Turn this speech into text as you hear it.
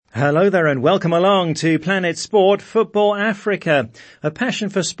Hello there and welcome along to Planet Sport Football Africa, a passion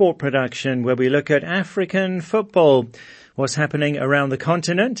for sport production where we look at African football, what's happening around the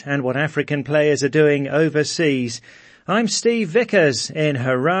continent and what African players are doing overseas. I'm Steve Vickers in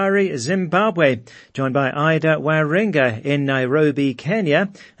Harare, Zimbabwe, joined by Ida Waringa in Nairobi,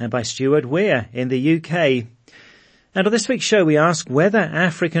 Kenya, and by Stuart Weir in the UK. And on this week's show we ask whether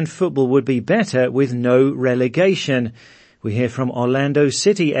African football would be better with no relegation. We hear from Orlando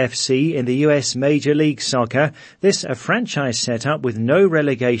City FC in the US Major League Soccer. This a franchise setup with no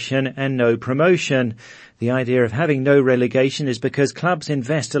relegation and no promotion. The idea of having no relegation is because clubs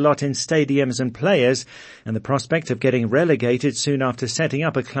invest a lot in stadiums and players, and the prospect of getting relegated soon after setting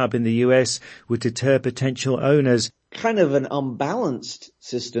up a club in the US would deter potential owners. Kind of an unbalanced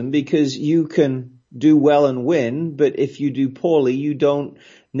system because you can do well and win, but if you do poorly, you don't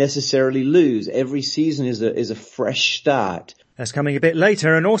necessarily lose. Every season is a fresh start. That's coming a bit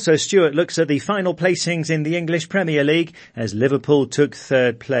later, and also Stuart looks at the final placings in the English Premier League as Liverpool took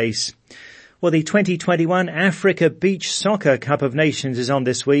third place. Well, the 2021 Africa Beach Soccer Cup of Nations is on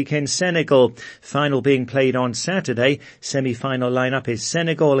this week in Senegal. Final being played on Saturday. Semi-final lineup is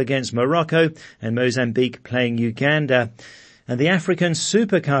Senegal against Morocco and Mozambique playing Uganda. And the African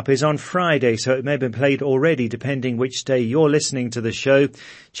Super Cup is on Friday, so it may have been played already depending which day you're listening to the show.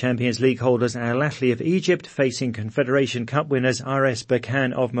 Champions League holders Al Ahly of Egypt facing Confederation Cup winners RS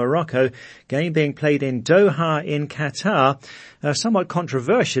Berkane of Morocco. Game being played in Doha in Qatar, somewhat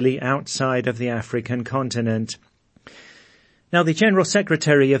controversially outside of the African continent. Now, the General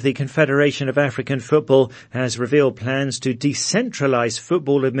Secretary of the Confederation of African Football has revealed plans to decentralize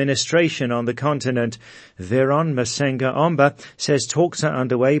football administration on the continent. Veron Masenga Omba says talks are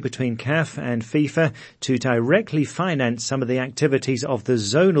underway between CAF and FIFA to directly finance some of the activities of the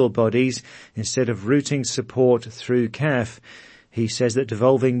zonal bodies instead of routing support through CAF. He says that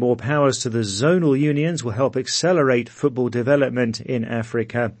devolving more powers to the zonal unions will help accelerate football development in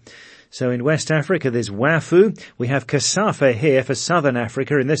Africa. So in West Africa, there's WAFU. We have CASAFA here for Southern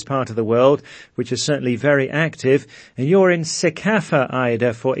Africa in this part of the world, which is certainly very active. And you're in CECAFA,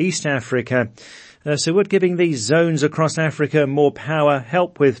 Ida, for East Africa. So would giving these zones across Africa more power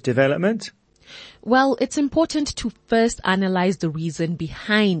help with development? Well, it's important to first analyze the reason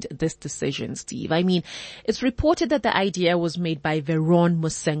behind this decision, Steve. I mean, it's reported that the idea was made by Veron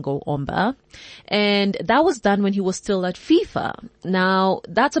Mosengo Omba, and that was done when he was still at FIFA. Now,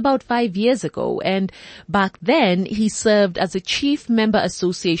 that's about 5 years ago, and back then he served as a chief member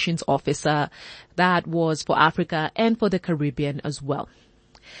associations officer. That was for Africa and for the Caribbean as well.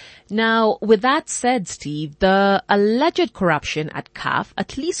 Now, with that said, Steve, the alleged corruption at CAF,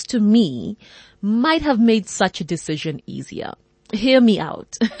 at least to me, might have made such a decision easier. Hear me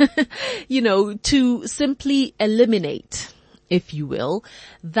out. To simply eliminate, if you will,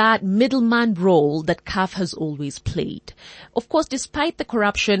 that middleman role that CAF has always played. Of course, despite the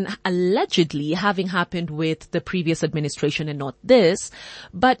corruption allegedly having happened with the previous administration and not this,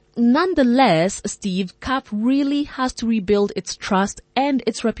 but nonetheless, Steve, CAF really has to rebuild its trust and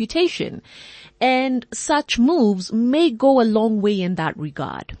its reputation. And such moves may go a long way in that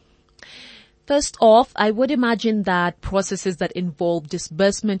regard. First off, I would imagine that processes that involve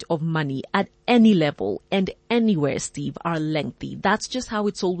disbursement of money at any level and anywhere, Steve, are lengthy. That's just how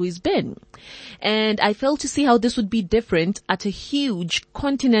it's always been. And I fail to see how this would be different at a huge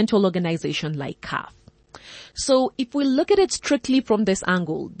continental organization like CAF. So if we look at it strictly from this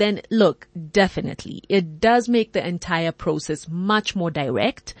angle, then look, definitely, it does make the entire process much more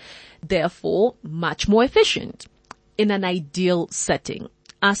direct, therefore much more efficient in an ideal setting.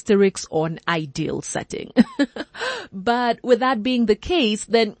 Asterisks on ideal setting. But with that being the case,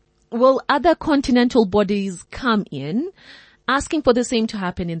 then will other continental bodies come in asking for the same to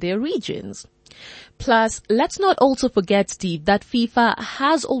happen in their regions? Plus, let's not also forget, Steve, that FIFA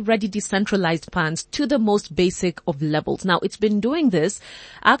has already decentralized funds to the most basic of levels. Now, it's been doing this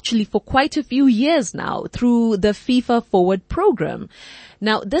actually for quite a few years now through the FIFA Forward program.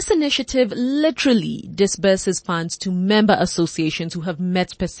 Now, this initiative literally disburses funds to member associations who have met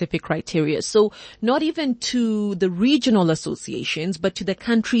specific criteria. So not even to the regional associations, but to the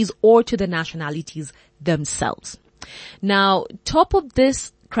countries or to the nationalities themselves. Now, top of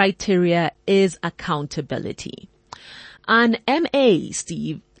this criteria is accountability. An MA,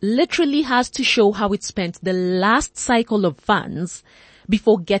 Steve, literally has to show how it spent the last cycle of funds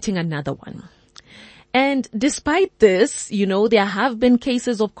before getting another one. And despite this, there have been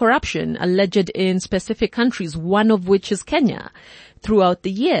cases of corruption alleged in specific countries, one of which is Kenya, throughout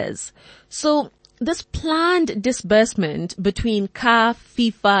the years. So this planned disbursement between CAF,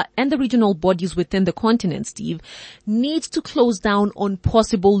 FIFA, and the regional bodies within the continent, Steve, needs to close down on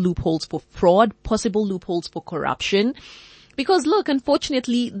possible loopholes for fraud, possible loopholes for corruption. Because look,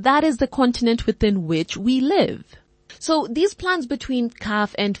 unfortunately, that is the continent within which we live. So these plans between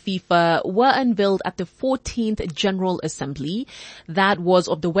CAF and FIFA were unveiled at the 14th General Assembly that was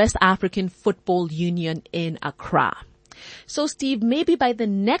of the West African Football Union in Accra. So Steve, maybe by the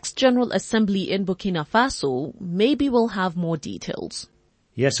next General Assembly in Burkina Faso, maybe we'll have more details.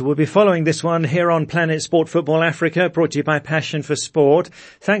 Yes, we'll be following this one here on Planet Sport Football Africa, brought to you by Passion for Sport.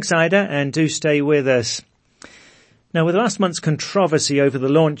 Thanks, Ida, and do stay with us. Now, with last month's controversy over the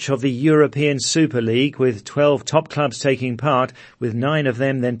launch of the European Super League, with 12 top clubs taking part, with 9 of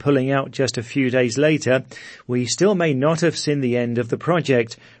them then pulling out just a few days later, we still may not have seen the end of the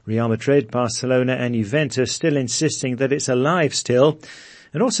project. Real Madrid, Barcelona and Juventus still insisting that it's alive still.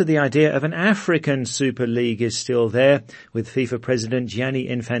 And also the idea of an African Super League is still there, with FIFA President Gianni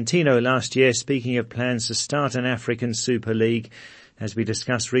Infantino last year speaking of plans to start an African Super League. As we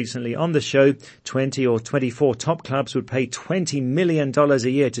discussed recently on the show, 20 or 24 top clubs would pay $20 million a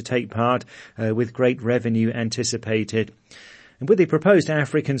year to take part, with great revenue anticipated. And with the proposed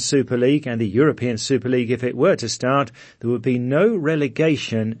African Super League and the European Super League, if it were to start, there would be no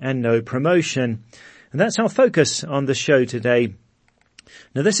relegation and no promotion. And that's our focus on the show today.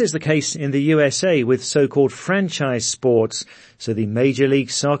 Now, this is the case in the USA with so-called franchise sports. So the Major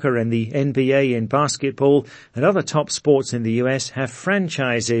League Soccer and the NBA in basketball and other top sports in the US have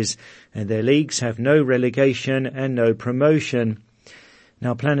franchises, and their leagues have no relegation and no promotion.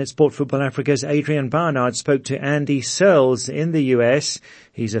 Now, Planet Sport Football Africa's Adrian Barnard spoke to Andy Searles in the US.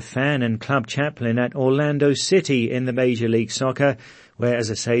 He's a fan and club chaplain at Orlando City in the Major League Soccer, where,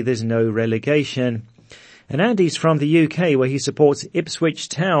 as I say, there's no relegation. And Andy's from the UK, where he supports Ipswich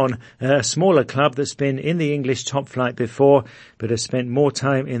Town, a smaller club that's been in the English top flight before, but has spent more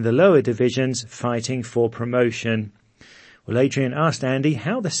time in the lower divisions fighting for promotion. Well, Adrian asked Andy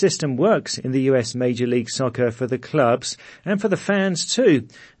how the system works in the US Major League Soccer for the clubs and for the fans too,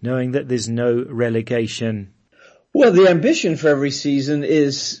 knowing that there's no relegation. Well, the ambition for every season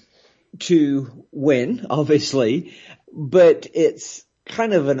is to win, obviously, but it's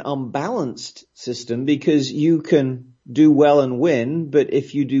kind of an unbalanced system because you can do well and win, but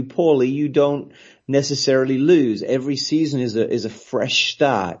if you do poorly, you don't necessarily lose. Every season is a fresh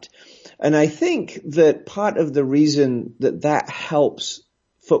start. And I think that part of the reason that helps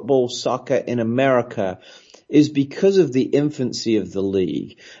football, soccer in America is because of the infancy of the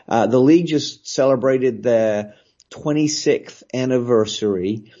league. The league just celebrated their 26th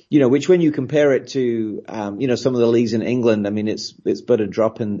anniversary, which when you compare it to, some of the leagues in England, I mean, it's but a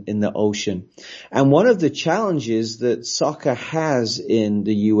drop in the ocean. And one of the challenges that soccer has in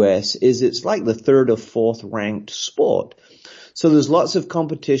the US is it's like the 3rd or 4th ranked sport. So there's lots of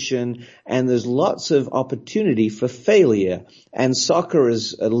competition and there's lots of opportunity for failure. And soccer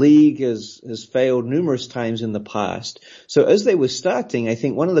as a league has failed numerous times in the past. So as they were starting, I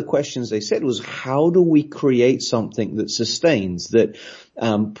think one of the questions they said was, how do we create something that sustains, that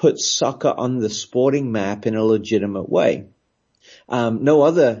puts soccer on the sporting map in a legitimate way? No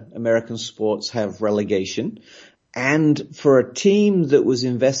other American sports have relegation. And for a team that was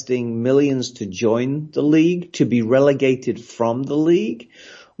investing millions to join the league, to be relegated from the league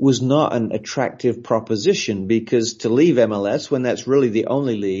was not an attractive proposition, because to leave MLS when that's really the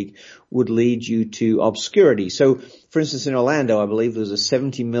only league would lead you to obscurity. So, for instance, in Orlando, I believe there was a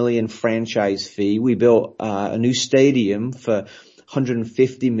 $70 million franchise fee. We built a new stadium for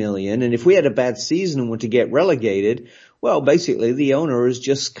 $150 million. And if we had a bad season and were to get relegated, well, basically the owner has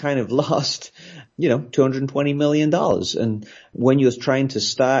just kind of lost, $220 million. And when you're trying to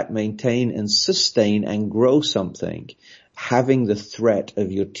start, maintain and sustain and grow something, having the threat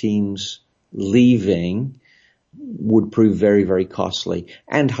of your teams leaving would prove very, very costly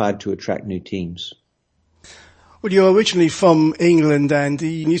and hard to attract new teams. Well, you're originally from England,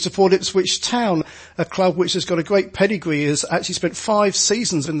 Andy, and you support Ipswich Town, a club which has got a great pedigree, has actually spent 5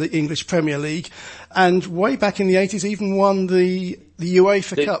 seasons in the English Premier League, and way back in the 80s even won the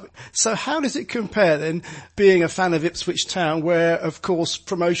UEFA Cup. So how does it compare then, being a fan of Ipswich Town, where, of course,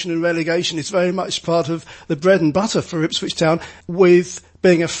 promotion and relegation is very much part of the bread and butter for Ipswich Town, with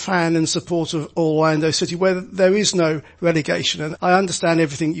being a fan and supporter of Orlando City, where there is no relegation? And I understand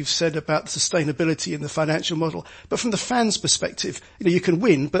everything you've said about the sustainability and the financial model, but from the fans' perspective, you can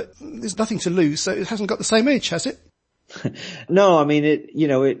win, but there's nothing to lose, so it hasn't got the same edge, has it? No, I mean,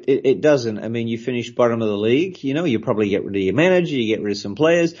 it doesn't. I mean, you finish bottom of the league, you probably get rid of your manager, you get rid of some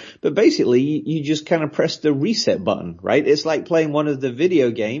players, but basically you just kind of press the reset button, right? It's like playing one of the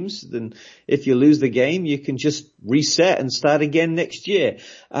video games. Then if you lose the game, you can just reset and start again next year.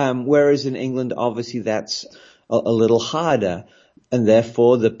 Whereas in England, obviously that's a little harder. And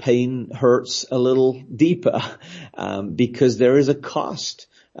therefore the pain hurts a little deeper, because there is a cost,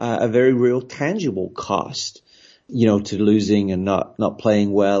 a very real tangible cost, to losing and not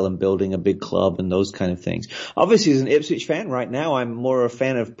playing well and building a big club and those kind of things. Obviously, as an Ipswich fan right now, I'm more a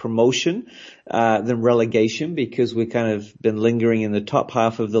fan of promotion, than relegation, because we've kind of been lingering in the top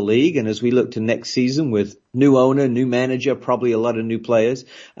half of the league. And as we look to next season with new owner, new manager, probably a lot of new players,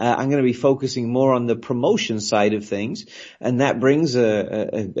 I'm going to be focusing more on the promotion side of things. And that brings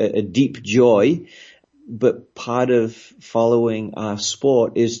a deep joy. But part of following our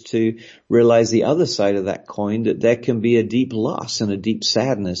sport is to realize the other side of that coin, that there can be a deep loss and a deep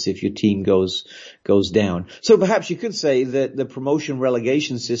sadness if your team goes down. So perhaps you could say that the promotion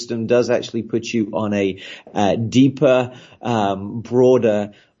relegation system does actually put you on a deeper,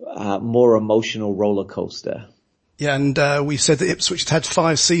 broader, more emotional roller coaster. Yeah, and we said that Ipswich had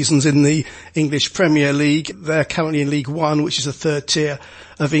 5 seasons in the English Premier League. They're currently in League One, which is the third tier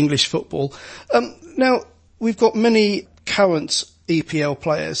of English football. Now, we've got many current EPL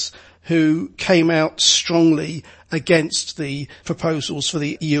players who came out strongly against the proposals for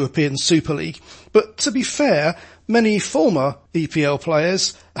the European Super League. But to be fair, many former EPL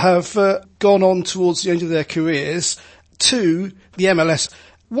players have gone on towards the end of their careers to the MLS.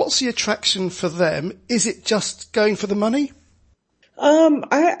 What's the attraction for them? Is it just going for the money?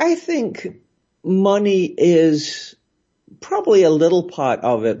 I think money is probably a little part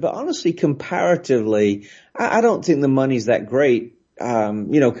of it, but honestly, comparatively, I don't think the money's that great,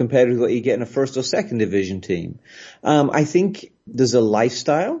 compared with what you get in a first or second division team. I think there's a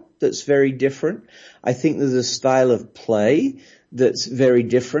lifestyle that's very different. I think there's a style of play that's very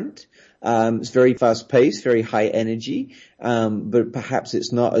different. It's very fast paced, very high energy, but perhaps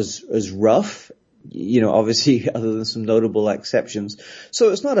it's not as rough, obviously other than some notable exceptions. So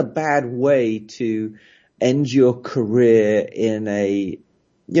it's not a bad way to end your career in a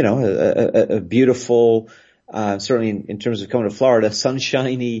beautiful, certainly in terms of coming to Florida,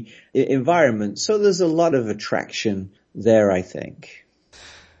 sunshiny environment. So there's a lot of attraction there, I think.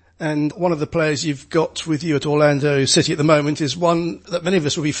 And one of the players you've got with you at Orlando City at the moment is one that many of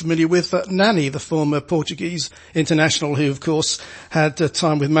us will be familiar with, Nani, the former Portuguese international, who of course had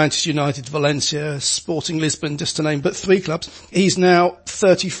time with Manchester United, Valencia, Sporting Lisbon, just to name but 3 clubs. He's now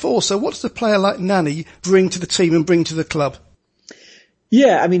 34. So what does a player like Nani bring to the team and bring to the club?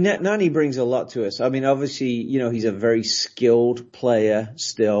 Yeah, I mean, Nani brings a lot to us. I mean, obviously, he's a very skilled player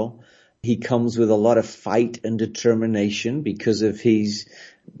still. He comes with a lot of fight and determination because of his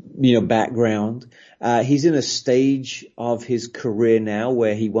background. He's in a stage of his career now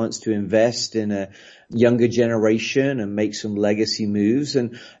where he wants to invest in a younger generation and make some legacy moves.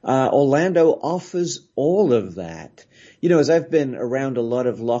 And Orlando offers all of that. As I've been around a lot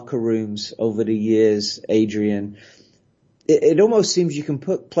of locker rooms over the years, Adrian, it almost seems you can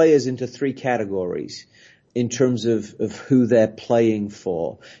put players into 3 categories in terms of who they're playing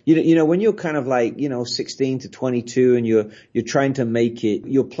for. When you're kind of like, 16 to 22 and you're trying to make it,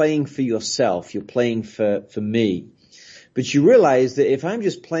 you're playing for yourself. You're playing for me. But you realize that if I'm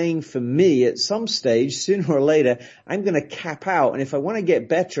just playing for me at some stage, sooner or later, I'm going to cap out. And if I want to get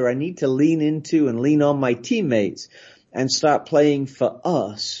better, I need to lean into and lean on my teammates and start playing for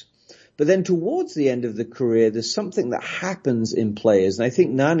us. But then towards the end of the career, there's something that happens in players. And I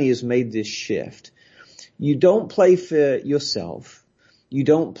think Nani has made this shift. You don't play for yourself. You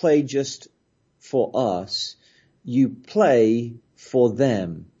don't play just for us. You play for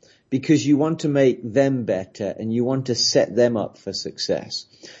them because you want to make them better and you want to set them up for success.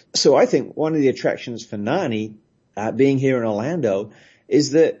 So I think one of the attractions for Nani, being here in Orlando,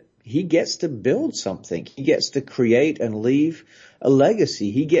 is that he gets to build something. He gets to create and leave a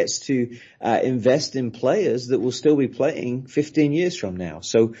legacy. He gets to invest in players that will still be playing 15 years from now.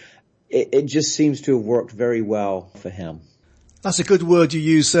 So it just seems to have worked very well for him. That's a good word you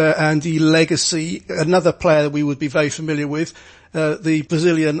use there, Andy, legacy. Another player that we would be very familiar with, the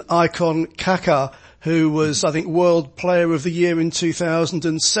Brazilian icon Kaká, who was, I think, World Player of the Year in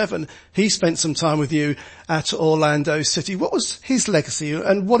 2007. He spent some time with you at Orlando City. What was his legacy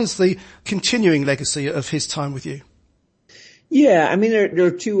and what is the continuing legacy of his time with you? Yeah, I mean, there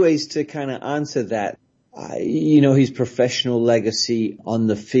are 2 ways to kind of answer that. his professional legacy on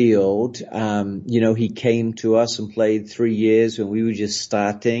the field. He came to us and played 3 years when we were just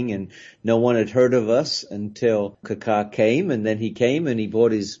starting and no one had heard of us until Kaká came, and then he came and he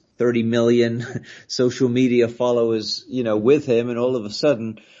brought his 30 million social media followers, with him, and all of a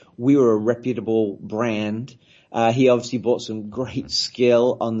sudden we were a reputable brand. He obviously brought some great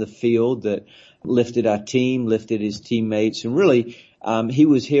skill on the field that lifted our team, lifted his teammates, and really he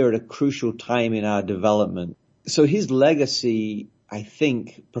was here at a crucial time in our development. So his legacy, I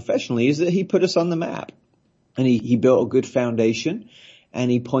think, professionally, is that he put us on the map. And he built a good foundation,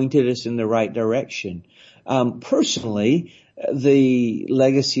 and he pointed us in the right direction. Personally, the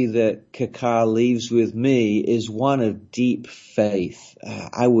legacy that Kaká leaves with me is one of deep faith.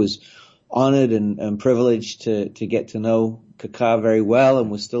 I was honored and privileged to get to know Kaká very well,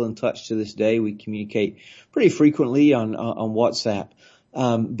 and we're still in touch to this day. We communicate pretty frequently on WhatsApp.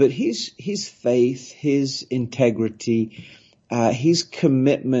 But his faith, his integrity, his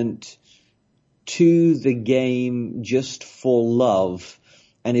commitment to the game just for love,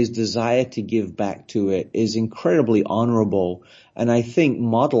 and his desire to give back to it is incredibly honorable. And I think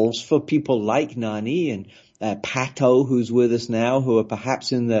models for people like Nani and Pato, who's with us now, who are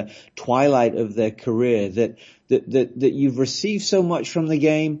perhaps in the twilight of their career, that you've received so much from the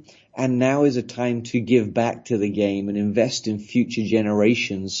game, and now is a time to give back to the game and invest in future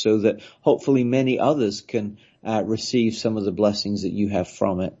generations so that hopefully many others can receive some of the blessings that you have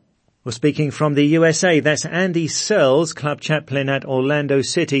from it. Well, speaking from the USA, that's Andy Searles, club chaplain at Orlando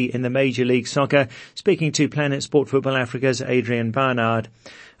City in the Major League Soccer, speaking to Planet Sport Football Africa's Adrian Barnard.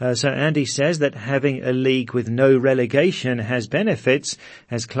 So Andy says that having a league with no relegation has benefits,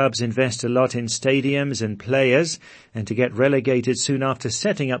 as clubs invest a lot in stadiums and players, and to get relegated soon after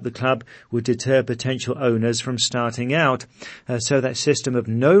setting up the club would deter potential owners from starting out. So that system of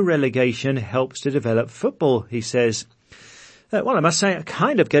no relegation helps to develop football, he says. Well, I must say, I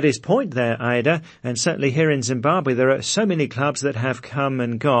kind of get his point there, Ida, and certainly here in Zimbabwe there are so many clubs that have come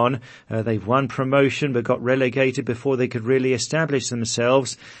and gone. They've won promotion but got relegated before they could really establish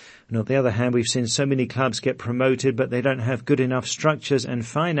themselves. And on the other hand, we've seen so many clubs get promoted but they don't have good enough structures and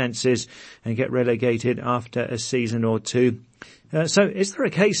finances and get relegated after a season or two. So is there a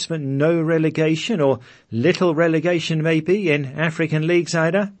case for no relegation, or little relegation maybe, in African leagues,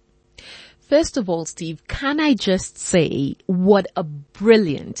 Ida? First of all, Steve, can I just say what a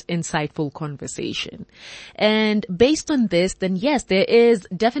brilliant, insightful conversation. And based on this, then yes, there is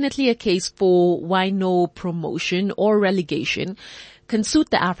definitely a case for why no promotion or relegation can suit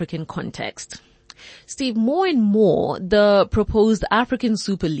the African context. Steve, more and more, the proposed African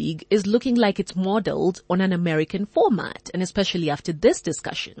Super League is looking like it's modeled on an American format, and especially after this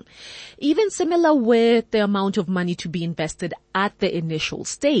discussion. Even similar with the amount of money to be invested at the initial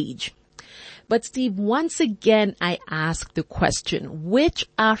stage. But Steve, once again, I ask the question, which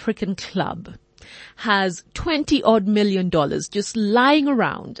African club has $20-odd million just lying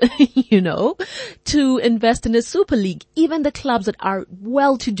around, to invest in a Super League, even the clubs that are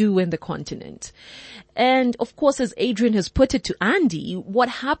well-to-do in the continent? And of course, as Adrian has put it to Andy, what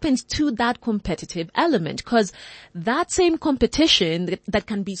happens to that competitive element? Because that same competition that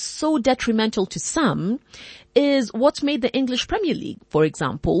can be so detrimental to some is what's made the English Premier League, for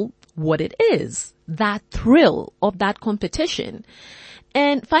example, what it is, that thrill of that competition.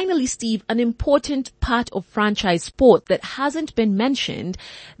 And finally, Steve, an important part of franchise sport that hasn't been mentioned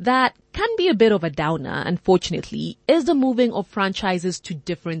that can be a bit of a downer, unfortunately, is the moving of franchises to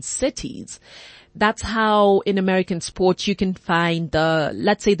different cities. That's how in American sports you can find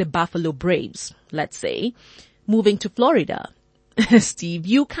let's say the Buffalo Braves, moving to Florida. Steve,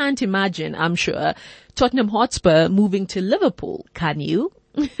 you can't imagine, I'm sure, Tottenham Hotspur moving to Liverpool, can you?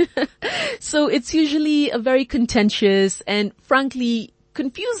 So it's usually a very contentious and frankly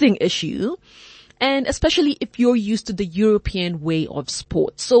confusing issue, and especially if you're used to the European way of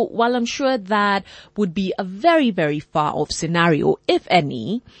sport. So while I'm sure that would be a very, very far off scenario, if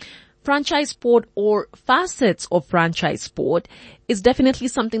any, franchise sport or facets of franchise sport is definitely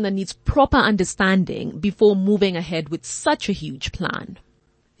something that needs proper understanding before moving ahead with such a huge plan.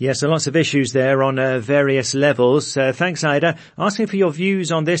 Yes, so lots of issues there on various levels. Thanks, Ida. Asking for your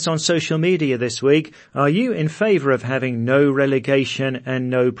views on this on social media this week. Are you in favour of having no relegation and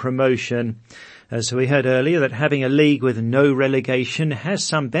no promotion? So we heard earlier that having a league with no relegation has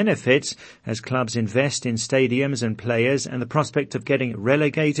some benefits, as clubs invest in stadiums and players, and the prospect of getting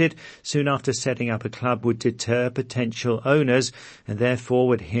relegated soon after setting up a club would deter potential owners and therefore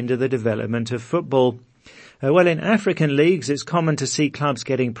would hinder the development of football. Well, in African leagues, it's common to see clubs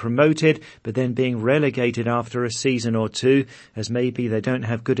getting promoted, but then being relegated after a season or two, as maybe they don't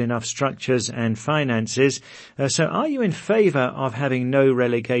have good enough structures and finances. So are you in favour of having no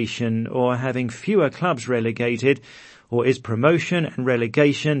relegation or having fewer clubs relegated? Or is promotion and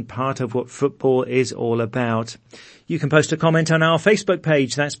relegation part of what football is all about? You can post a comment on our Facebook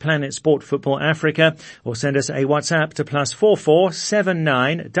page, that's Planet Sport Football Africa, or send us a WhatsApp to +44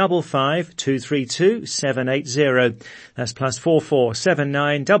 79 55 232 780. That's +44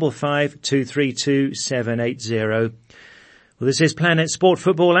 79 55 232 780. Well, this is Planet Sport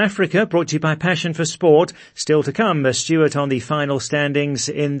Football Africa, brought to you by Passion for Sport. Still to come, Stuart on the final standings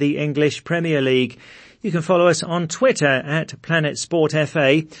in the English Premier League. You can follow us on Twitter at Planet Sport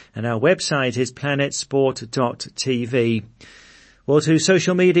FA, and our website is planetsport.tv. Well, to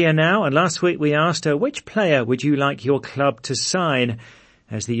social media now, and last week we asked which player would you like your club to sign?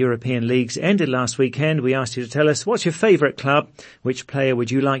 As the European leagues ended last weekend, we asked you to tell us what's your favourite club, which player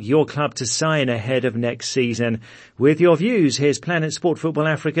would you like your club to sign ahead of next season? With your views, here's Planet Sport Football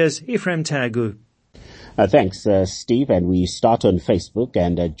Africa's Ephraim Tagu. Thanks, Steve. And we start on Facebook,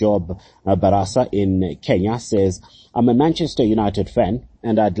 and Job Barasa in Kenya says, I'm a Manchester United fan,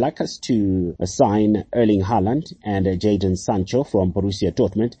 and I'd like us to sign Erling Haaland and Jadon Sancho from Borussia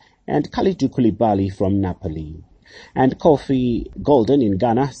Dortmund and Kalidou Koulibaly from Napoli. And Kofi Golden in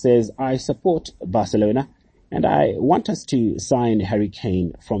Ghana says, I support Barcelona, and I want us to sign Harry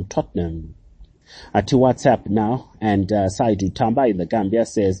Kane from Tottenham. To WhatsApp now, and Saidu Tamba in the Gambia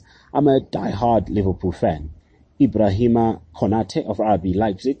says, I'm a die-hard Liverpool fan. Ibrahima Konate of RB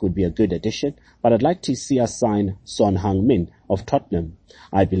Leipzig would be a good addition, but I'd like to see us sign Son Heung-min of Tottenham.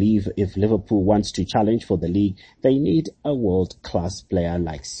 I believe if Liverpool wants to challenge for the league, they need a world-class player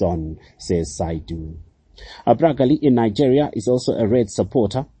like Son, says Saidu. Bragali in Nigeria is also a Red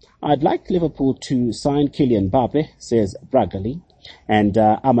supporter. I'd like Liverpool to sign Kylian Mbappe, says Bragali. And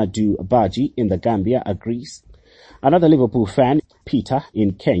Amadou Baji in the Gambia agrees. Another Liverpool fan, Peter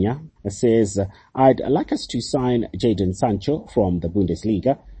in Kenya, says, I'd like us to sign Jadon Sancho from the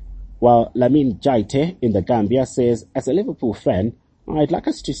Bundesliga. While Lamin Jaite in the Gambia says, as a Liverpool fan, I'd like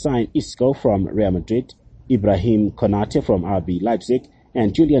us to sign Isco from Real Madrid, Ibrahim Konate from RB Leipzig,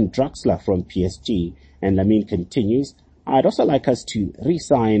 and Julian Draxler from PSG. And Lamin continues, I'd also like us to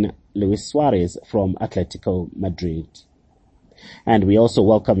re-sign Luis Suarez from Atletico Madrid. And we also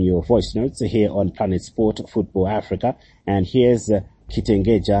welcome your voice notes here on Planet Sport Football Africa. And here's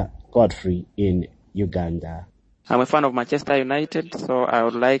Kitengeja Godfrey in Uganda. I'm a fan of Manchester United, so I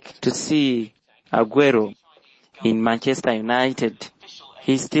would like to see Aguero in Manchester United.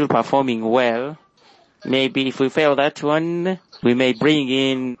 He's still performing well. Maybe if we fail that one, we may bring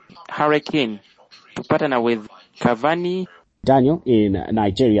in Harry Kane to partner with Cavani. Daniel in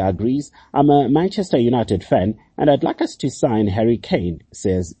Nigeria agrees. I'm a Manchester United fan, and I'd like us to sign Harry Kane,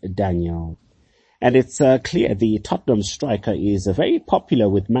 says Daniel. And it's clear the Tottenham striker is very popular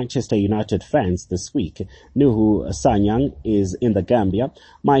with Manchester United fans this week. Nuhu Sanyang is in the Gambia.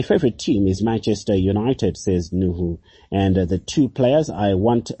 My favorite team is Manchester United, says Nuhu. And the two players I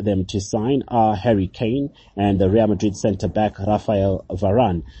want them to sign are Harry Kane and the Real Madrid centre-back Rafael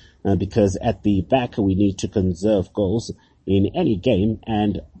Varane. Because at the back we need to conserve goals in any game,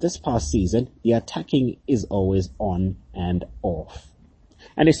 and this past season the attacking is always on and off.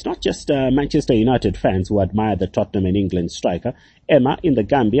 And it's not just Manchester United fans who admire the Tottenham and England striker. Emma in the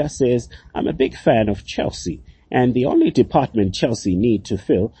Gambia says, I'm a big fan of Chelsea, and the only department Chelsea need to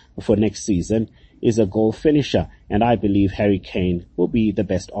fill for next season is a goal finisher, and I believe Harry Kane will be the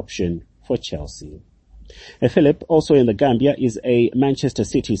best option for Chelsea. Philip, also in the Gambia, is a Manchester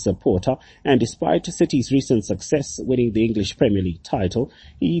City supporter, and despite City's recent success winning the English Premier League title,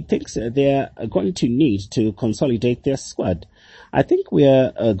 he thinks they're going to need to consolidate their squad. I think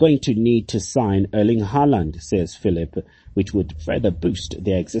we're going to need to sign Erling Haaland, says Philip, which would further boost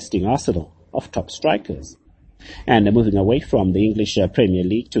their existing arsenal of top strikers. And moving away from the English Premier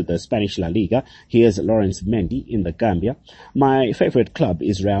League to the Spanish La Liga, here's Lawrence Mendy in the Gambia. My favorite club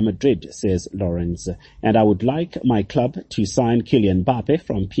is Real Madrid, says Lawrence, and I would like my club to sign Kylian Mbappe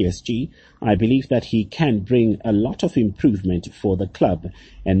from PSG. I believe that he can bring a lot of improvement for the club,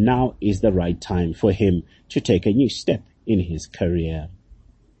 and now is the right time for him to take a new step in his career.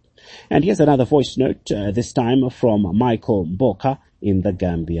 And here's another voice note, this time from Michael Mboka in the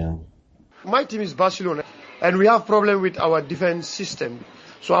Gambia. My team is Barcelona, and we have problem with our defense system.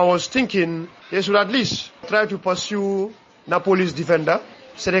 So I was thinking they should at least try to pursue Napoli's defender,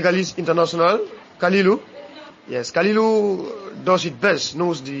 Senegalese international, Kalilou. Yes, Kalilou does it best,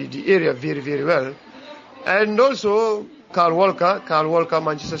 knows the area very, very well. And also Carl Walker,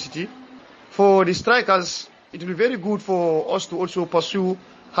 Manchester City. For the strikers, it will be very good for us to also pursue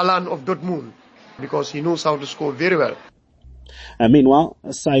Haaland of Dortmund because he knows how to score very well. Meanwhile,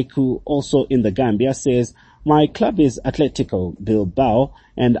 Saiku, also in the Gambia, says, my club is Atletico Bilbao,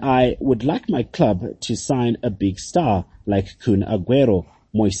 and I would like my club to sign a big star like Kun Aguero,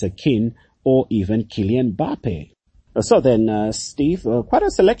 Moise Kean, or even Kylian Mbappe. So then, Steve, quite a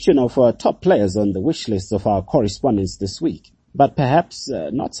selection of top players on the wish list of our correspondents this week. But perhaps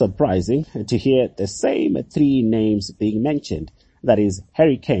not surprising to hear the same three names being mentioned. That is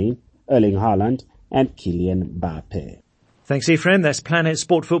Harry Kane, Erling Haaland, and Kylian Mbappe. Thanks, Ephraim. That's Planet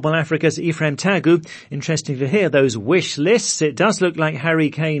Sport Football Africa's Ephraim Tagu. Interesting to hear those wish lists. It does look like Harry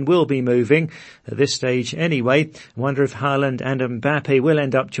Kane will be moving at this stage anyway. I wonder if Haaland and Mbappe will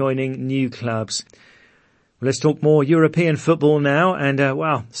end up joining new clubs. Well, let's talk more European football now. And,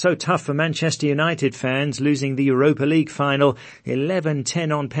 wow, so tough for Manchester United fans losing the Europa League final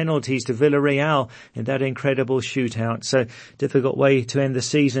 11-10 on penalties to Villarreal in that incredible shootout. So difficult way to end the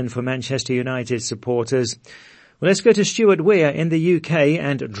season for Manchester United supporters. Well, let's go to Stuart Weir in the UK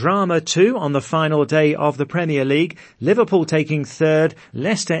and drama too on the final day of the Premier League. Liverpool taking third,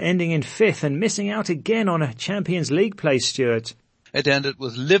 Leicester ending in fifth and missing out again on a Champions League place, Stuart. It ended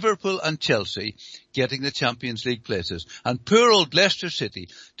with Liverpool and Chelsea getting the Champions League places. And poor old Leicester City,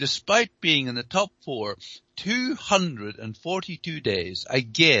 despite being in the top four 242 days,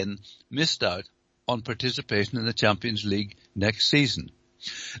 again missed out on participation in the Champions League next season.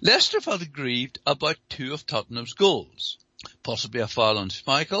 Leicester felt aggrieved about two of Tottenham's goals, possibly a foul on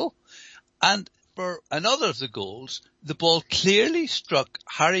Schmeichel, and for another of the goals, the ball clearly struck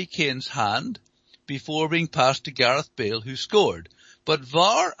Harry Kane's hand before being passed to Gareth Bale, who scored. But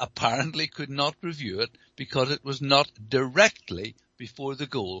VAR apparently could not review it because it was not directly before the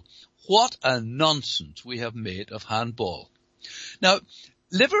goal. What a nonsense we have made of handball. Now,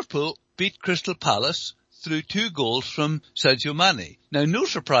 Liverpool beat Crystal Palace through 2 goals from Sadio Mane. Now, no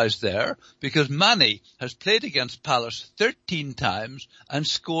surprise there, because Mane has played against Palace 13 times and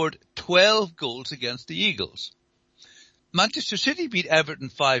scored 12 goals against the Eagles. Manchester City beat Everton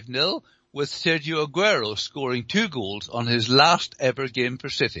 5-0, with Sergio Aguero scoring 2 goals on his last ever game for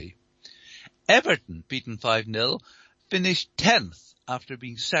City. Everton, beaten 5-0, finished 10th after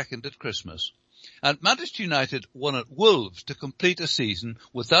being second at Christmas. And Manchester United won at Wolves to complete a season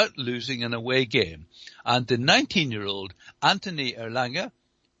without losing an away game. And the 19-year-old Anthony Erlanger,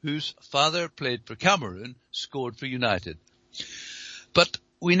 whose father played for Cameroon, scored for United. But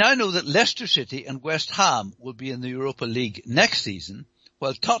we now know that Leicester City and West Ham will be in the Europa League next season,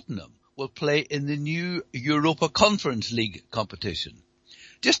 while Tottenham will play in the new Europa Conference League competition.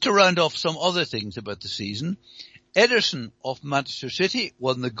 Just to round off some other things about the season, Ederson of Manchester City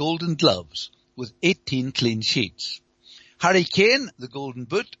won the Golden Gloves with 18 clean sheets. Harry Kane, the Golden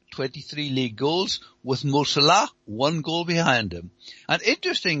Boot, 23 league goals, with Mo Salah 1 goal behind him. And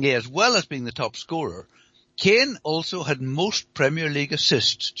interestingly, as well as being the top scorer, Kane also had most Premier League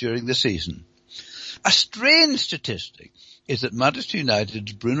assists during the season. A strange statistic is that Manchester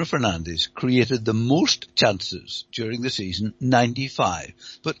United's Bruno Fernandes created the most chances during the season, 95,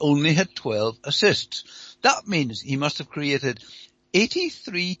 but only had 12 assists. That means he must have created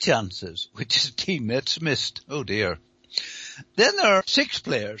 83 chances, which his teammates missed. Oh dear. Then there are 6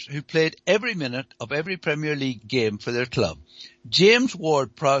 players who played every minute of every Premier League game for their club. James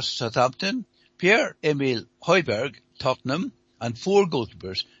Ward-Prowse, Southampton, Pierre-Emile Højbjerg, Tottenham, and 4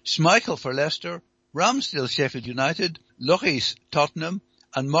 goalkeepers, Schmeichel for Leicester, Ramsdale, Sheffield United, Lloris, Tottenham,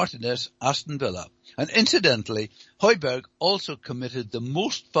 and Martinez, Aston Villa. And incidentally, Højbjerg also committed the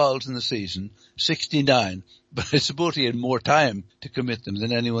most fouls in the season, 69, but I suppose he had more time to commit them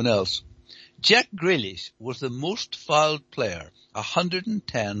than anyone else. Jack Grealish was the most fouled player,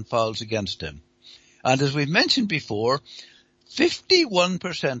 110 fouls against him. And as we've mentioned before,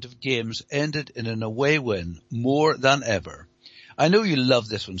 51% of games ended in an away win, more than ever. I know you love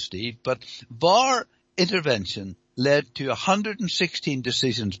this one, Steve, but VAR intervention led to 116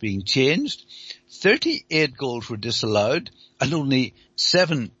 decisions being changed, 38 goals were disallowed, and only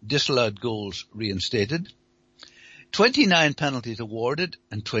 7 disallowed goals reinstated, 29 penalties awarded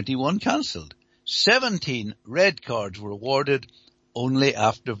and 21 cancelled. 17 red cards were awarded only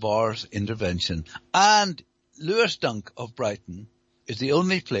after VAR's intervention. And Lewis Dunk of Brighton is the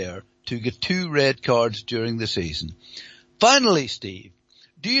only player to get 2 red cards during the season. Finally, Steve,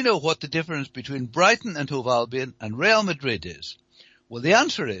 do you know what the difference between Brighton and Hove Albion and Real Madrid is? Well, the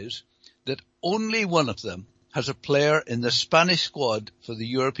answer is that only one of them has a player in the Spanish squad for the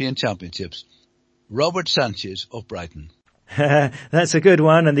European Championships, Robert Sanchez of Brighton. That's a good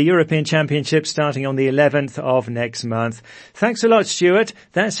one, and the European Championship starting on the 11th of next month. Thanks a lot, Stuart.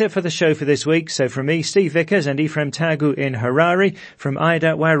 That's it for the show for this week. So from me, Steve Vickers, and Ephraim Tagu in Harare, from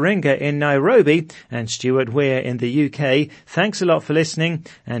Ida Waringa in Nairobi, and Stuart Weir in the UK, thanks a lot for listening,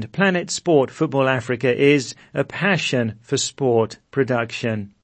 and Planet Sport Football Africa is a passion for sport production.